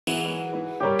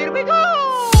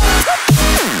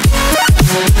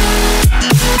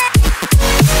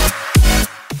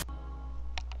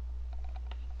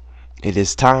It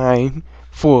is time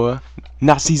for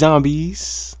Nazi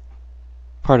Zombies,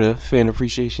 part of fan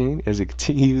appreciation as it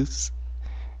continues.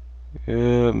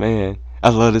 Man, I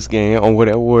love this game on World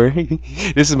at War.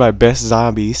 This is my best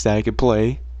zombies that I could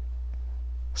play,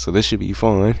 so this should be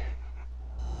fun.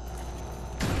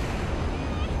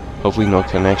 Hopefully no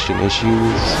connection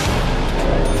issues,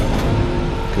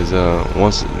 because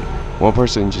once one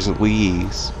person just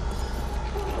leaves,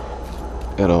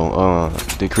 it'll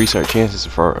decrease our chances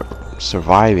for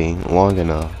surviving long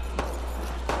enough.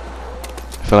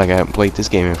 I feel like I haven't played this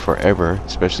game in forever,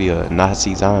 especially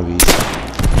Nazi Zombies.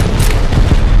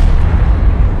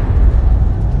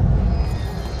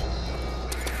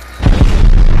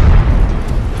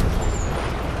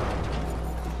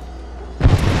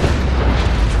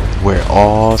 Where it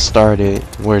all started,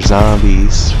 where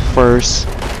zombies first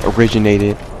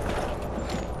originated,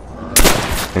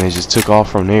 and it just took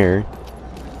off from there.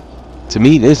 To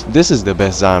me, this is the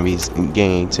best zombies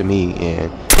game to me,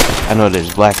 and I know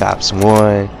there's Black Ops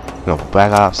 1,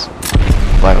 Black Ops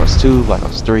 2, Black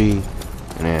Ops 3, and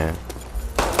then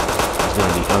there's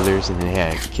gonna be others, and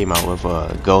then it came out with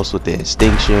Ghost with the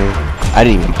Extinction. I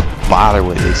didn't even bother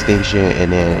with the Extinction,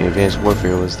 and then Advanced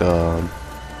Warfare was the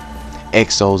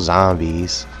Exo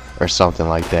Zombies or something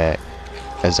like that,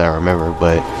 as I remember.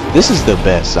 But this is the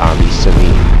best zombies to me.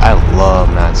 I love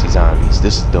Nazi Zombies.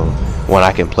 This is the one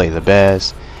I can play the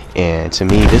best, and to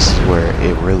me this is where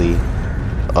it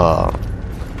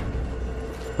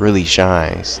really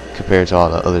shines compared to all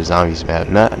the other zombies map.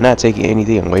 Not taking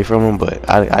anything away from them, but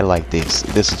I like this.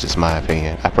 This is just my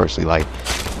opinion. I personally like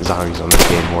zombies on this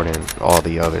game more than all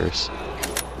the others.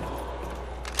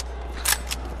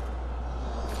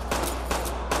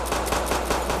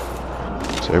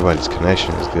 So everybody's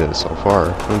connection is good so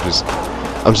far. I'm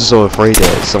just so afraid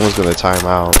that someone's gonna time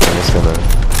out and it's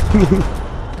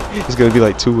gonna be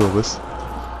like two of us.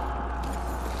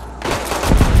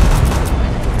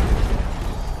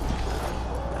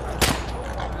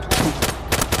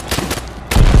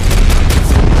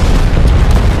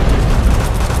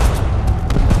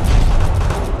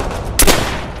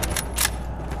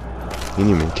 He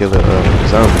didn't even kill a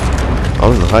zombie. I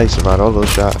don't know how he survived all those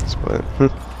shots, but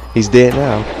he's dead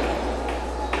now.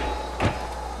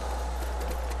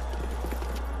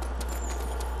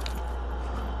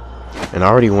 And I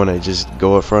already want to just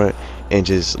go up front and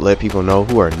just let people know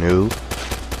who are new.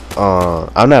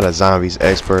 I'm not a zombies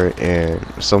expert, and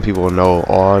some people know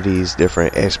all these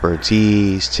different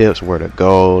expertise, tips, where to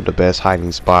go, the best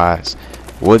hiding spots,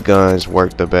 what guns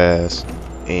work the best,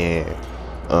 and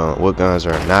what guns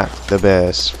are not the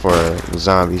best for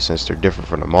zombies since they're different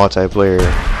from the multiplayer.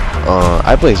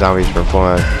 I play zombies for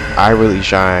fun. I really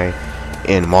shine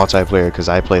in multiplayer because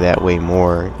I play that way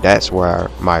more. That's where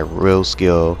my real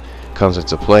skill comes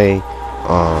into play.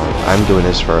 I'm doing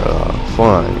this for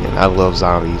fun, and I love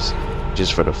zombies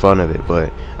just for the fun of it,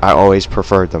 but I always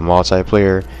preferred the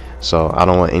multiplayer, so I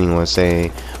don't want anyone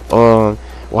saying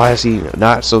why is he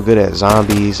not so good at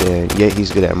zombies and yet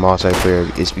he's good at multiplayer.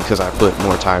 It's because I put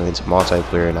more time into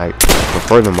multiplayer, and I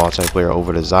prefer the multiplayer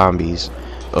over the zombies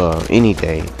any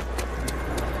day.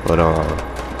 But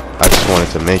I just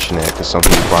wanted to mention that because some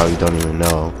people probably don't even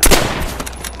know.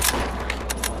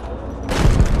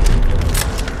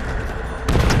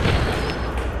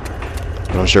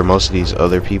 I'm sure most of these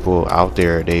other people out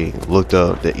there, they looked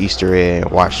up the Easter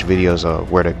egg, watched videos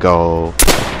of where to go,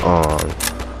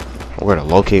 where to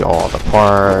locate all the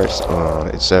parts,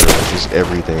 etc. Just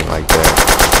everything like that.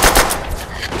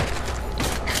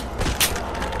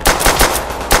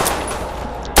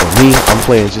 For me, I'm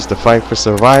playing just to fight for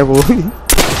survival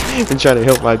and try to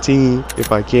help my team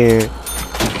if I can.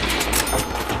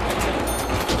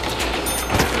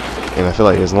 And I feel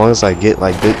like as long as I get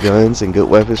like good guns and good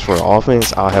weapons for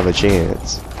offense, I'll have a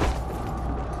chance.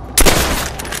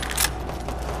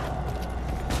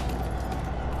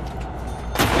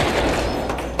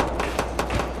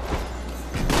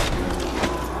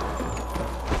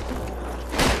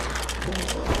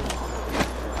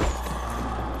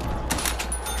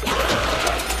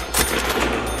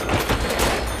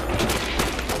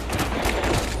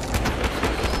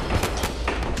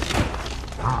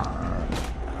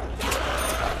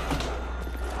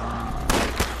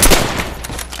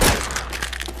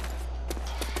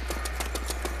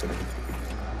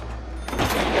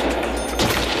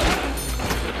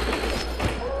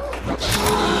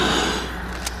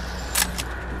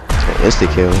 Insta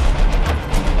kill.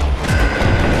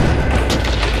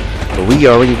 But we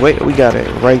already we got it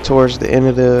right towards the end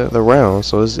of the round,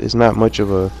 so it's not much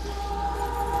of a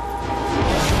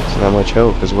not much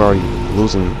help because we're already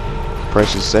losing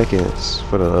precious seconds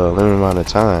for the limited amount of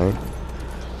time.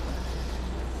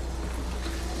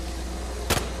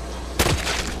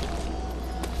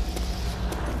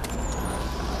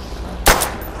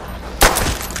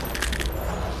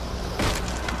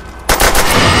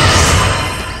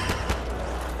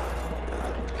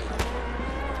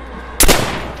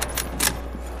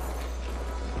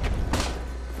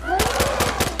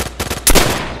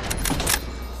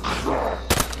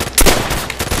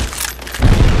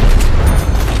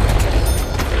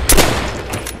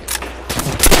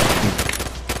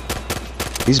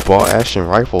 These ball action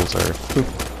rifles are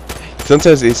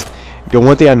sometimes it's the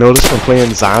one thing I noticed from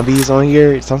playing zombies on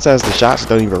here, sometimes the shots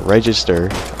don't even register.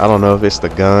 I don't know if it's the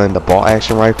gun, the ball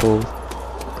action rifle,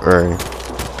 or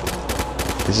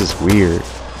this is weird.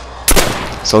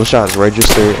 Some shots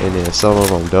register and then some of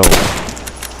them don't.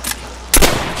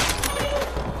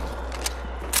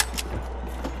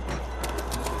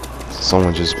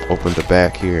 Someone just opened the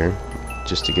back here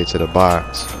just to get to the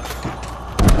box.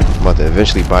 I'm about to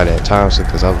eventually buy that Thompson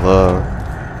because I love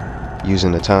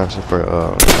using the Thompson for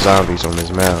zombies on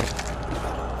this map,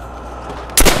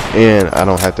 and I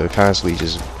don't have to constantly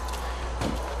just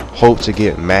hope to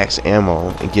get max ammo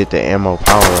and get the ammo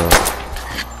power up.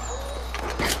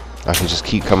 I can just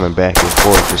keep coming back and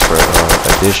forth just for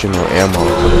additional ammo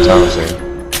for the Thompson,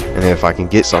 and if I can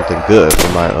get something good for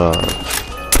my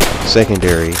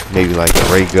secondary, maybe like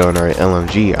a ray gun or an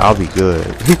LMG, I'll be good.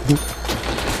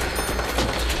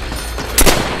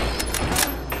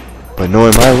 But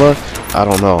knowing my luck, I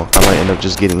don't know. I might end up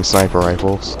just getting sniper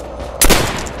rifles.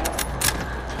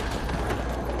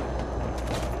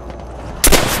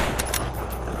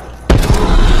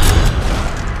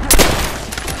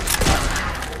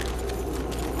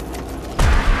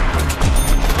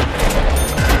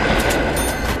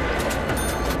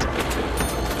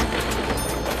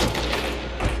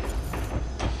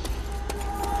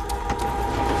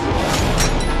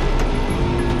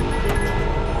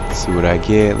 See what I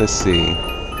get. Let's see.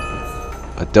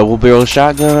 A double barrel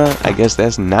shotgun. I guess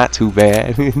that's not too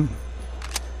bad.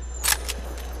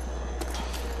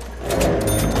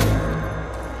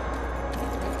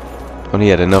 Only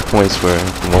had enough points for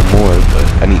one more, but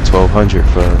I need 1200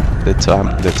 for the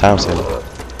Thompson.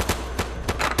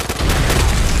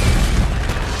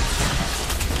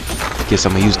 Guess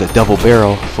I'm gonna use the double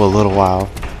barrel for a little while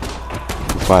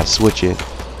before I switch it.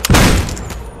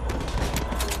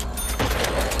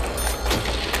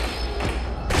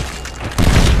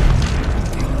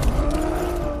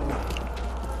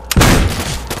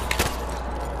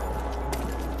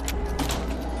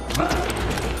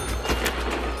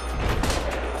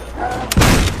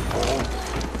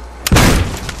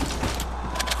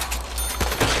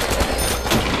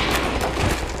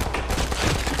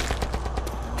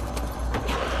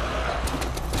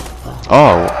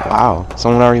 Oh, wow.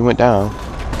 Someone already went down.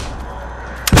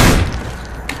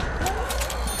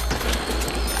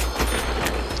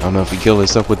 I don't know if he killed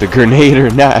himself with the grenade or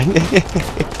not.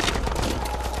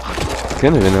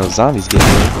 Couldn't have been those zombies getting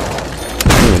in.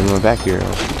 Anyway, he went back here.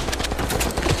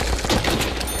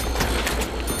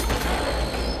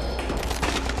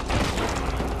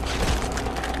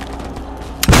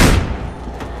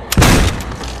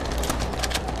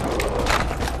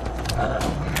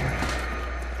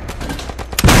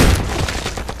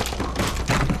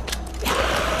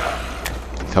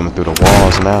 Coming through the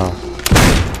walls now.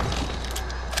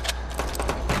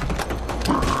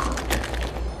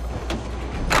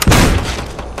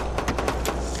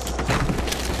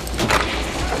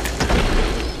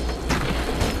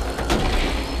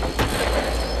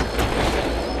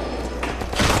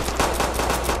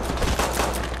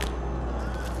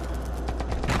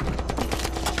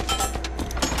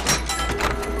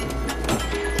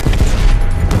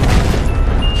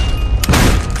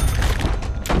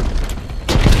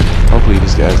 Hopefully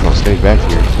these guys don't stay back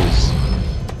here, because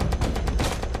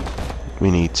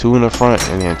we need 2 in the front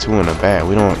and then 2 in the back.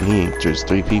 We don't need just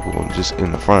 3 people just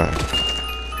in the front.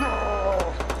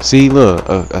 See, look,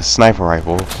 a sniper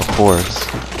rifle, of course.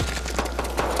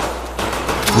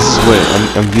 This is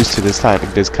what I'm used to, this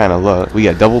kind of luck. We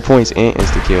got double points and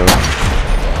insta kill.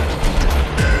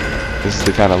 This is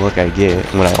the kind of luck I get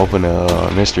when I open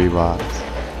a mystery box.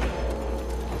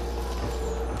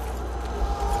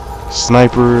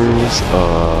 Snipers,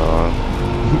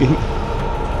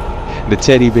 the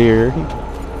teddy bear,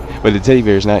 but the teddy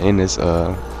bear is not in this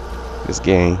this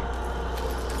game.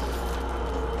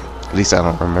 At least I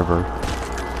don't remember.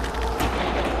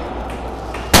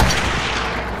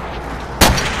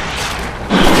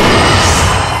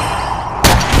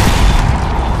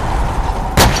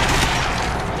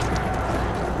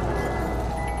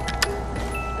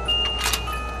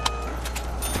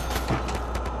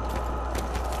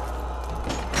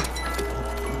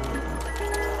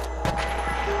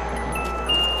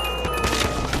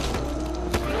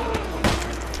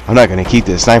 I'm not gonna keep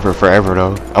this sniper forever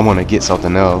though. I want to get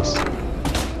something else. You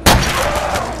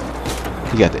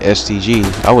got the STG.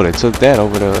 I would have took that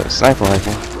over the sniper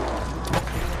rifle.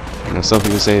 You know, some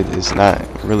people say it's not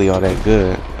really all that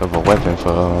good of a weapon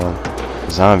for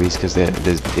zombies, because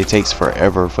it takes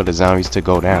forever for the zombies to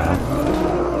go down.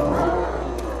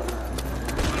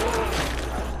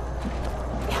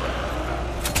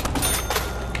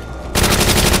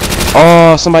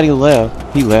 Oh, somebody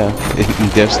left. He left.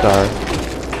 DeathStarr.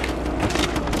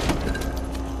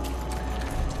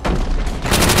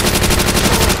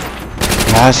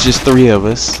 Now it's just 3 of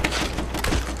us.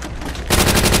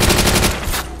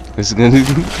 This is gonna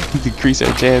decrease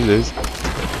our chances.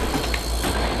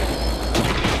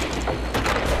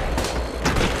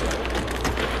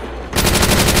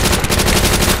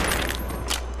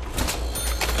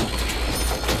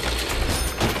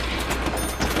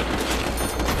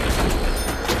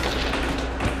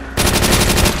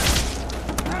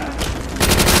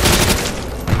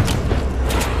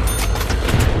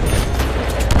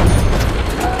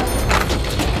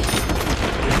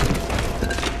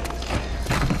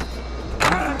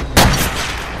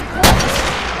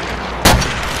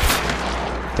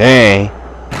 Dang.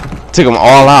 Took them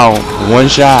all out. 1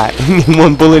 shot.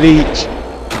 1 bullet each.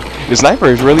 The sniper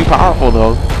is really powerful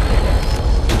though.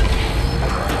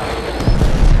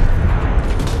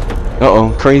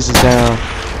 Uh-oh. Craze is down.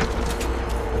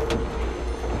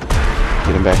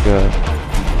 Get him back up.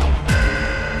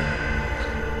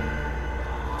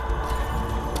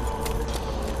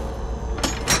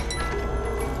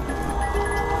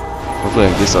 Hopefully I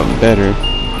can get something better.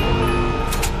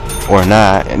 Or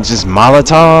not, and just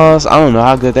Molotovs. I don't know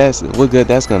how good what good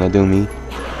that's gonna do me.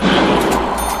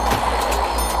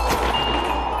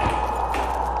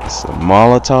 Some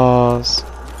Molotovs.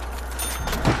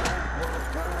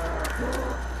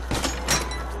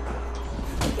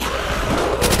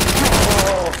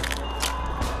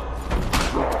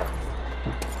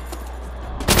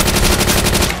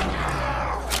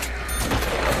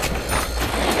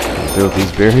 Build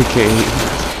these barricades.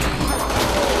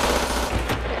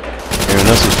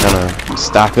 Everyone else is trying to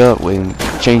stock up and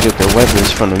change up their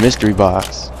weapons from the mystery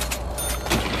box.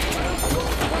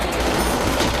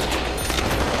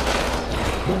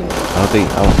 I don't think.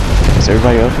 Oh, is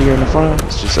everybody up here in the front?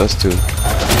 It's just us 2.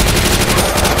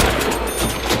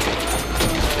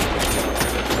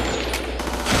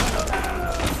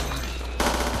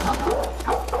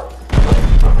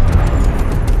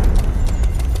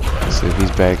 Let's see if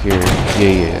he's back here. Yeah,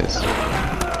 he is.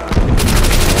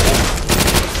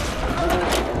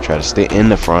 Try to stay in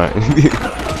the front.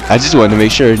 I just wanted to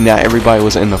make sure not everybody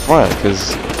was in the front,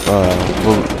 because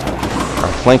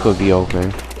our flank would be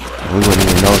open. We wouldn't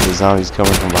even know if the zombies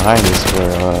coming from behind us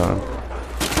were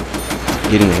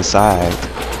getting inside.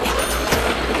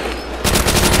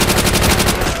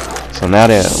 So now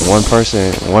that one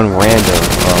random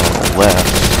left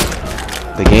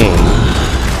the game,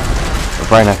 we're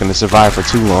probably not going to survive for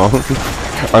too long.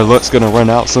 Our luck's going to run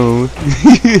out soon.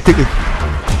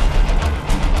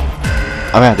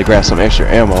 I'm gonna have to grab some extra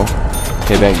ammo.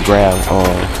 Head back and grab,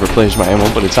 replenish my ammo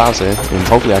for the Thompson, and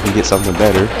hopefully I can get something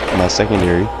better for my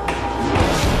secondary.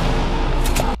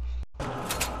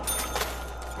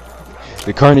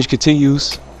 The carnage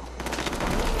continues.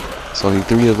 It's only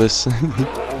 3 of us.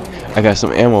 I got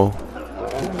some ammo,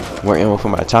 more ammo for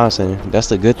my Thompson. That's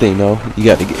the good thing, though. You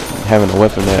got to get having a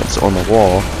weapon that's on the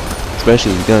wall,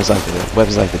 especially guns like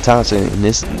weapons like the Thompson in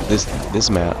this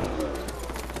map,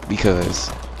 because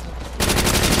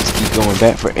keep going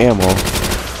back for ammo.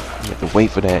 You have to wait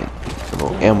for that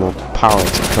little ammo power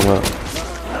to come up.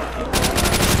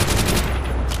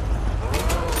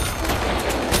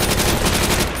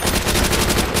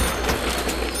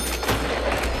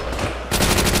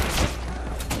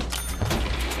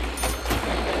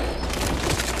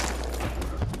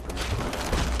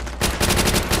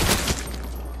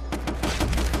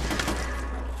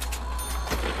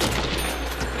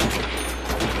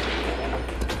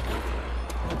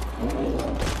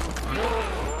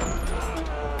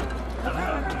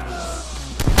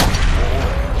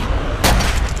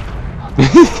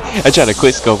 I try to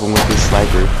quick scope him with this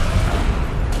sniper.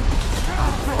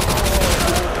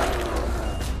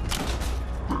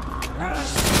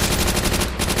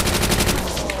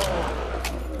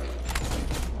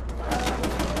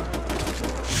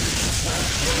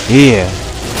 Yeah.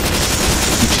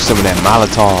 Get you some of that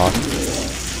Molotov.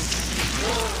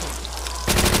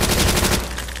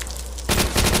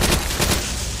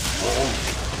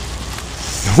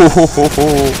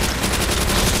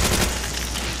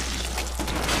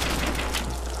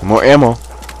 More ammo.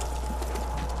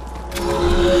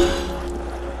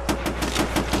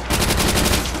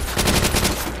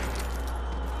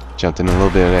 Jumped in a little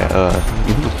bit of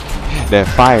that that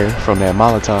fire from that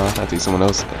Molotov. I think someone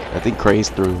else, I think Craze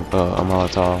threw a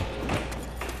Molotov.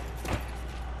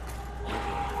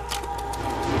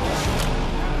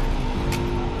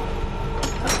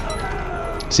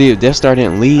 See, if DeathStarr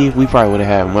didn't leave, we probably would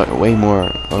have had way more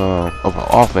of an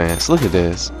offense. Look at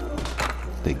this.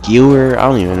 The Gewer, I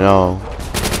don't even know.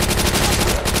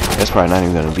 That's That's probably not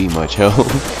even gonna be much help.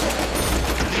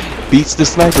 Beats the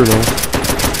sniper though.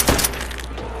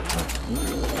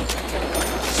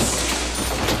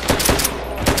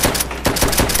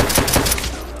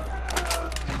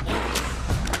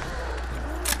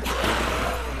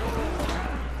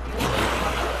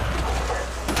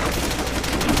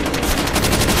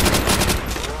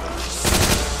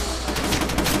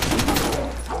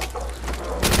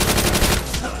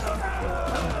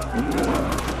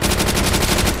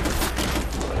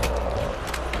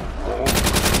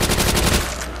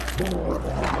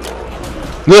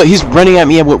 Look, he's running at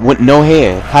me with no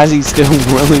head. How's he still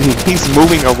running? He's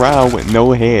moving around with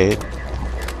no head.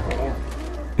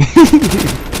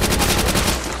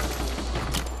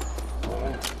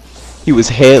 He was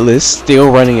headless,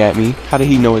 still running at me. How did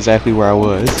he know exactly where I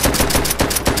was?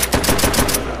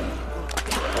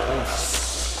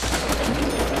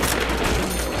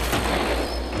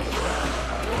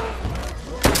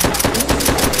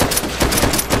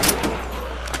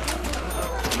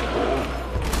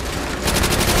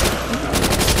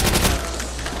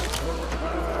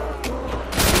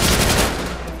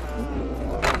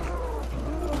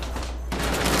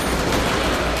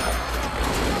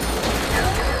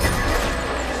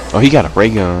 Oh, he got a ray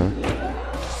gun.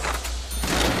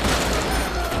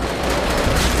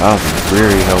 That would be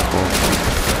very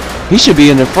helpful. He should be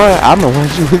in the front. I'm the one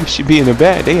who should be in the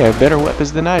back. They have better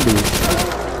weapons than I do.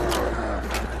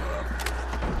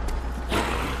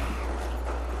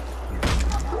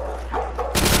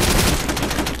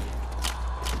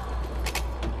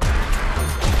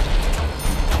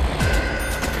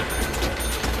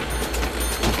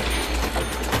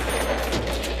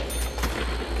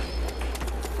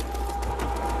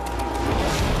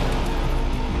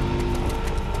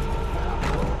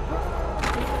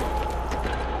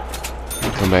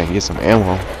 Come back and get some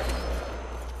ammo.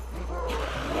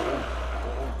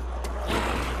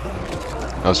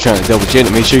 I was trying to double check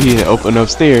to make sure he didn't open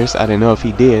upstairs. I didn't know if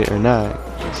he did or not,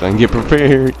 so I can get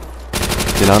prepared.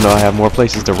 Then I know I have more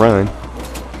places to run.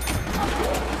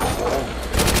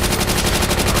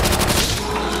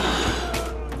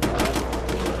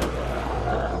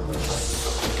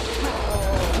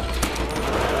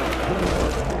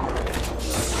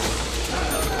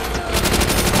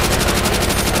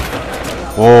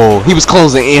 Whoa, he was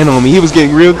closing in on me. He was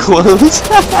getting real close.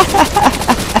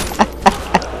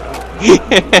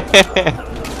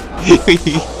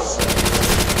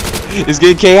 It's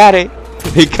getting chaotic.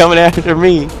 They coming after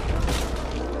me.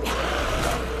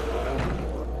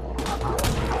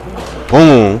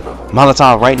 Boom.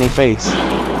 Molotov right in their face.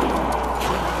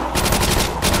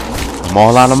 I'm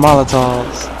all out of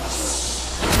Molotovs.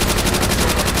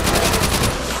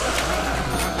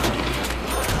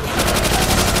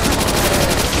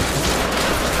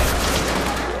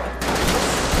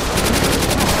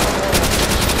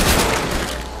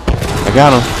 I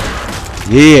got him.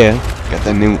 Yeah. Got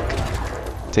the nuke.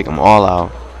 Take them all out.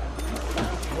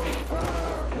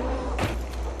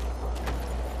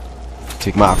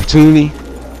 Take my opportunity.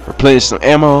 Replenish some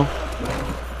ammo.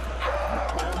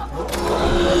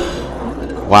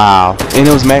 Wow. And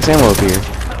there was max ammo up here.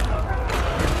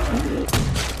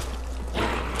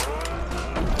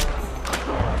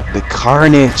 The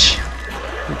carnage.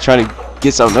 I'm trying to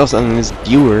get something else other than this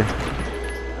viewer.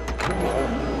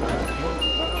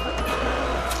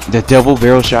 The double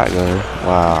barrel shotgun.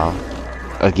 Wow.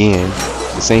 Again,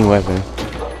 the same weapon.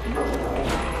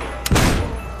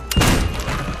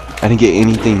 I didn't get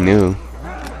anything new.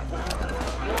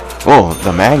 Oh,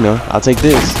 the Magnum. I'll take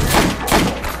this.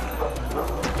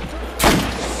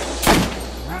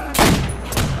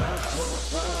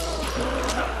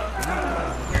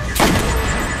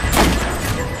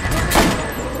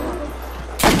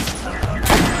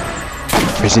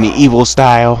 Resident Evil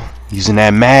style. Using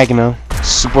that Magnum.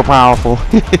 Super powerful.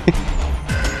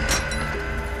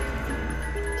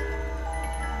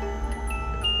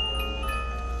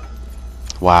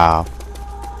 Wow.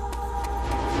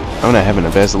 I'm not having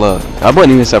the best luck. I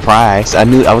wasn't even surprised. I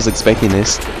knew I was expecting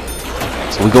this.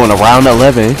 So we're going to round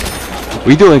 11.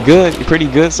 We're doing good, pretty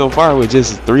good so far with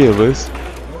just 3 of us.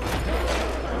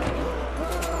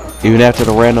 Even after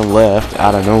the random left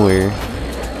out of nowhere,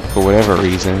 for whatever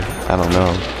reason, I don't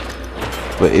know.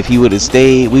 But if he would have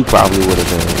stayed, we probably would have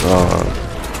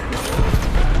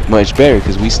been much better,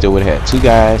 because we still would have had 2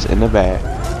 guys in the back,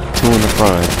 2 in the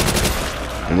front,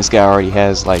 and this guy already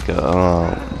has like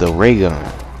a the ray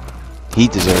gun. He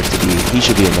deserves to be. He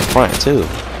should be in the front too.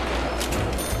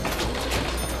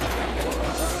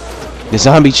 The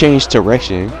zombie changed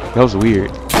direction. That was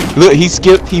weird. Look, he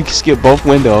skipped. He skipped both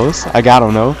windows. I got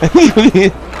him though.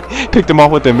 Picked him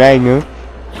off with the Magnum.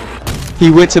 He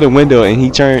went to the window and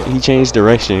he changed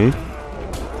direction.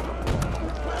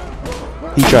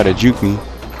 He tried to juke me.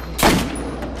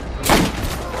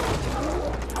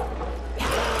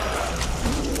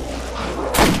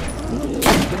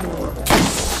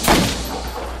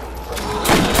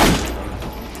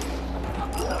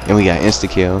 And we got insta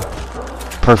kill.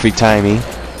 Perfect timing.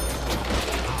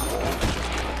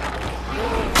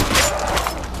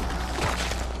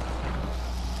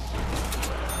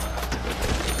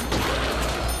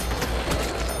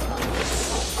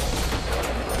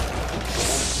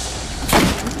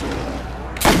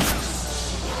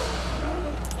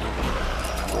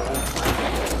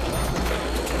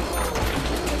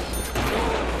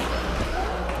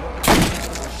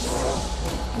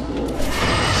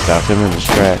 Stopped him in his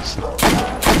tracks.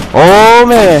 Oh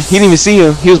man, he didn't even see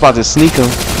him. He was about to sneak him.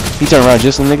 He turned around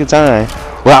just in the nick of time.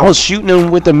 Well, I was shooting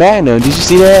him with the Magnum. Did you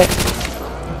see that?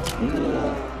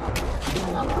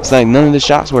 It's like none of the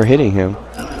shots were hitting him.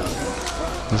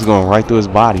 It was going right through his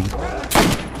body.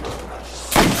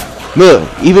 Look,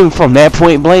 even from that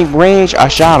point blank range, I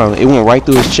shot him. It went right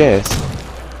through his chest.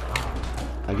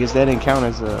 I guess that didn't count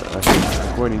as a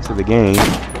hit according to the game.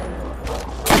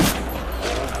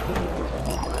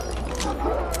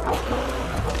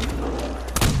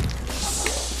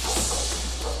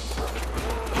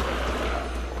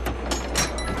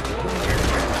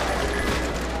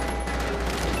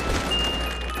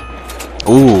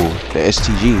 Ooh, the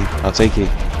STG. I'll take it.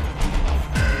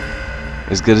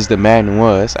 As good as the Magnum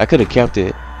was, I could have kept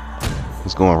it. I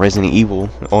was going Resident Evil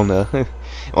on the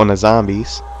on the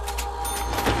zombies.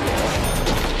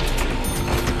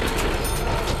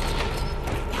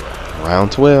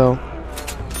 Round 12.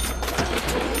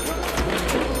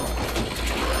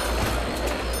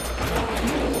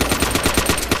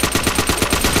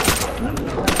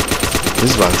 This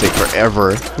is about to take forever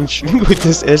with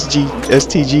this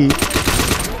STG.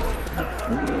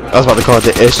 I was about to call it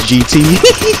the SGT.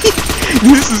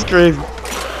 This is crazy.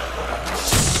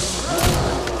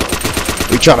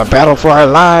 We trying to battle for our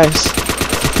lives.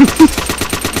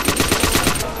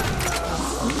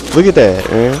 Look at that,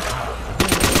 man.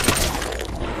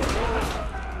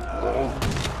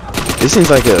 This seems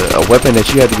like a weapon that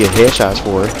you have to get headshots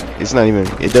for. It's not even,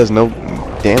 it does no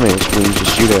damage when you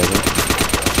just shoot at it.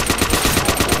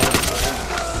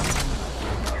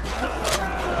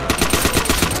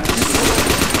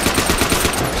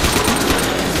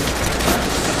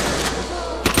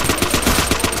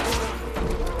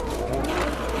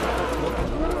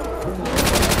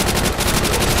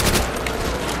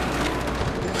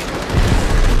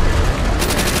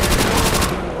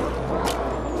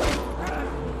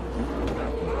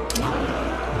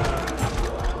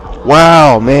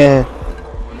 Wow, man.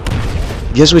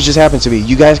 Guess what just happened to me?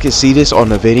 You guys can see this on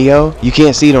the video. You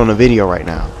can't see it on the video right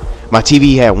now. My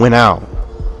TV had went out.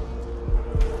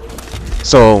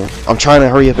 So I'm trying to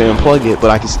hurry up and unplug it, but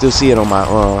I can still see it on my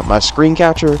my screen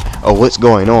capture of what's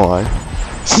going on.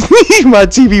 My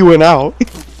TV went out.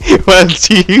 My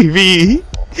TV.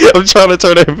 I'm trying to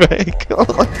turn it back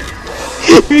on.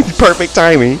 Perfect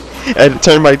timing. I had to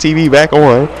turn my TV back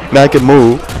on. Now I can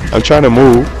move. I'm trying to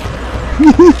move.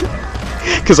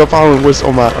 Because I'm following what's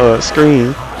on my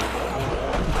screen.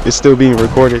 It's still being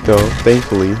recorded though,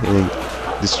 thankfully, and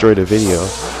destroyed the video.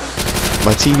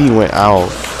 My TV went out.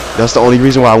 That's the only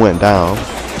reason why I went down.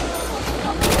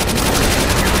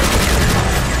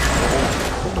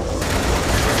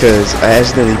 Because I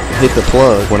accidentally hit the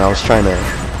plug when I was trying to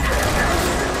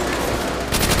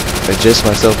adjust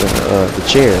myself in the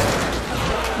chair.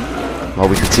 While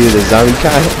we continue the zombie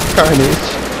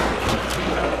carnage.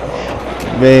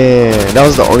 Man, that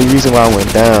was the only reason why I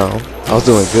went down. I was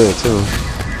doing good too.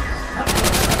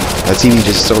 My TV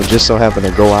just so happened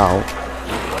to go out.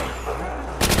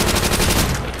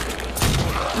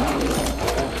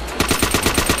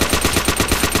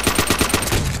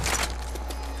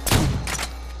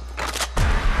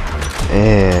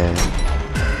 And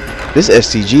this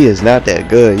STG is not that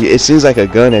good. It seems like a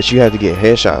gun that you have to get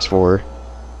headshots for.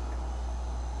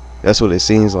 That's what it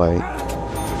seems like.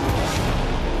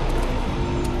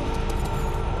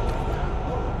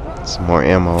 Some more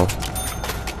ammo.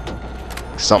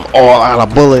 Some all out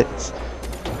of bullets.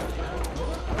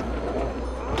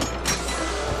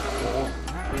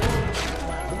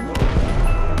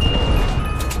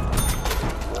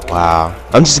 Wow.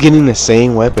 I'm just getting the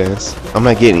same weapons. I'm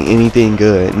not getting anything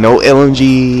good. No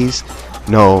LMGs.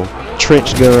 No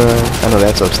trench gun. I know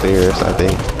that's upstairs, I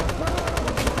think.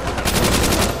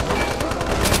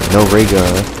 No ray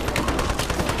gun.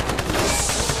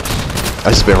 I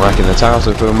just been rocking the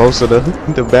Thompson for most of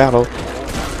the battle.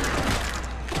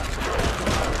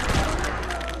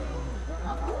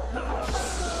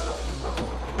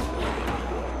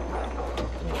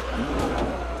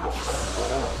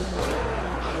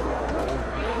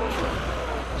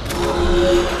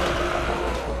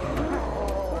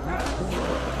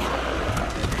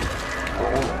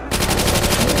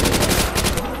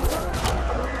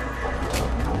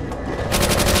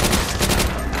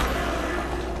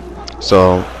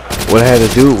 So what I had to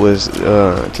do was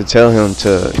to tell him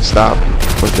to stop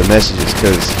with the messages,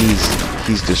 because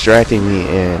he's distracting me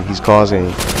and he's causing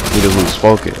me to lose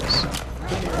focus.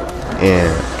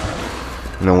 And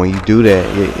you know, when you do that,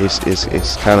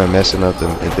 it's kind of messing up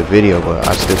the video. But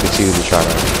I still continue to try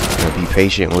to be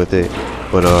patient with it.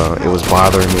 But it was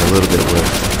bothering me a little bit with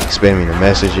spamming the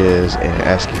messages and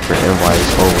asking for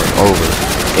invites over and over.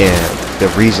 And the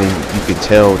reason you could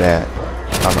tell that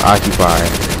I'm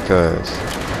occupied, because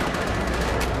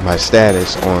my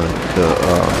status on the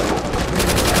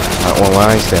my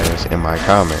online status and my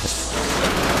comments,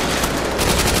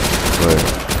 but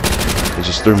it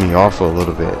just threw me off a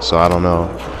little bit. So I don't know,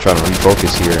 I'm trying to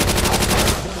refocus here.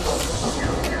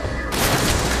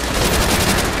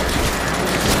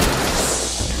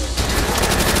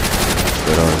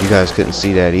 But you guys couldn't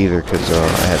see that either, because I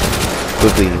had to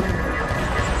quickly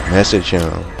message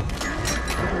him,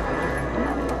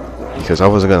 because I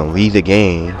wasn't gonna leave the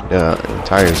game, the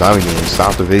entire zombie game,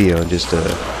 stop the video just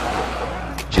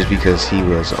because he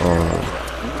was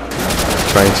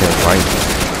trying to invite me.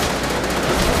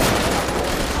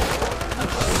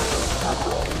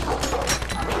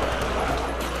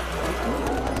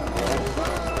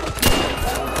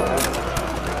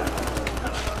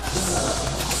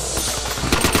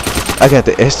 I got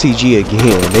the STG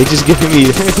again. They just giving me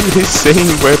the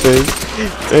same weapon.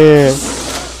 Man.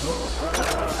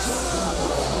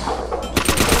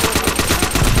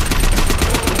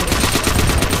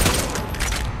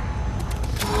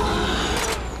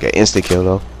 Got insta kill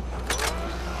though.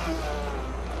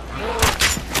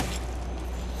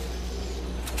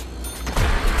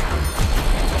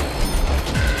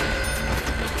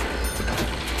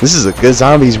 This is a good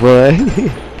zombies run.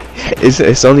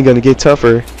 It's only gonna get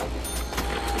tougher.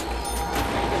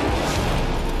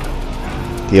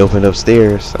 He opened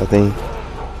upstairs, I think.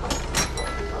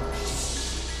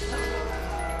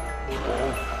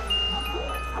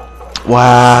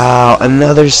 Wow,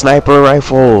 another sniper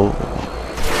rifle.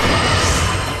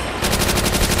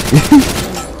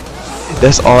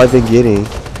 That's all I've been getting.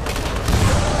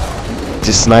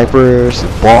 Just snipers,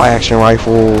 ball action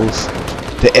rifles,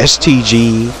 the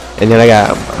STG, and then I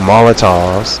got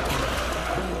Molotovs,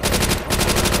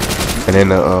 and then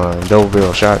the double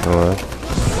barrel shotgun.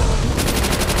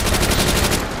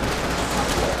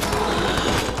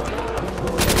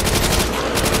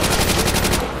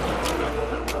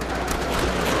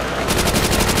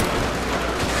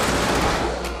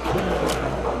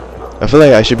 I feel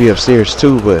like I should be upstairs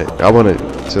too, but I wanted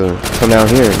to come down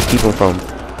here and keep them from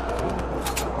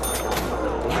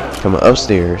coming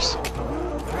upstairs.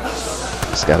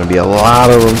 It's gotta be a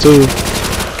lot of them too.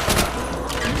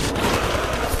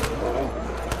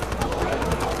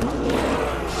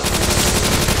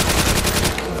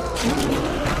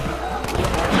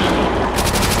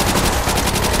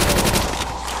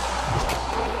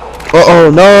 Uh-oh,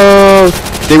 no!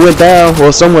 They went down.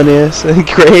 Well, someone is.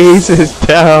 Graves is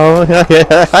down.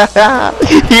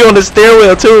 He on the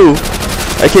stairwell too.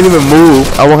 I can't even move.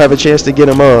 I won't have a chance to get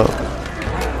him up.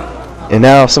 And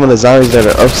now some of the zombies that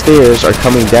are upstairs are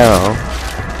coming down.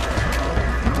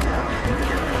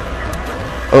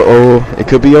 Uh-oh, it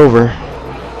could be over.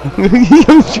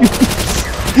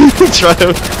 Try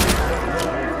to...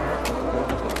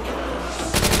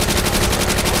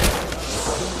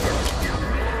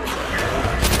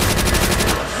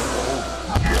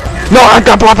 No, I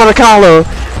got blocked by the collar.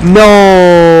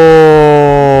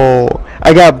 No,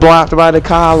 I got blocked by the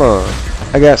collar.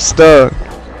 I got stuck.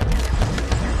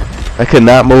 I could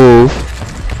not move.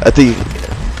 I think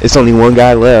it's only one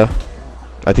guy left.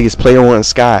 I think it's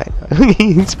player1scott.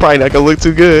 He's probably not gonna look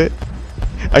too good.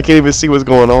 I can't even see what's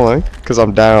going on because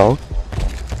I'm down.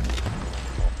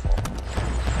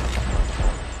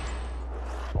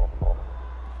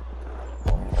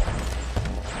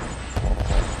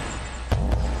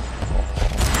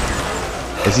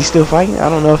 Is he still fighting? I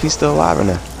don't know if he's still alive or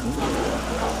not.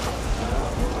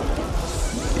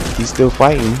 He's still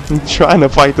fighting. He's trying to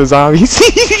fight the zombies.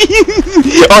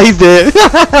 Oh, he's dead.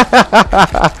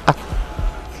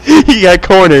 He got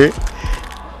cornered.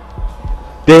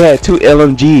 They had two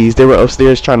LMGs. They were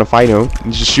upstairs trying to fight him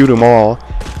and just shoot them all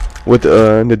with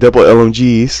the double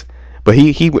LMGs. But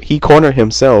he cornered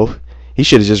himself. He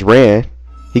should have just ran.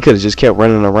 He could have just kept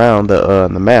running around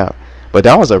the map. But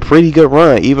that was a pretty good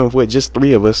run, even with just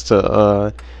 3 of us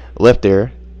to left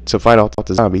there to fight off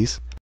the zombies.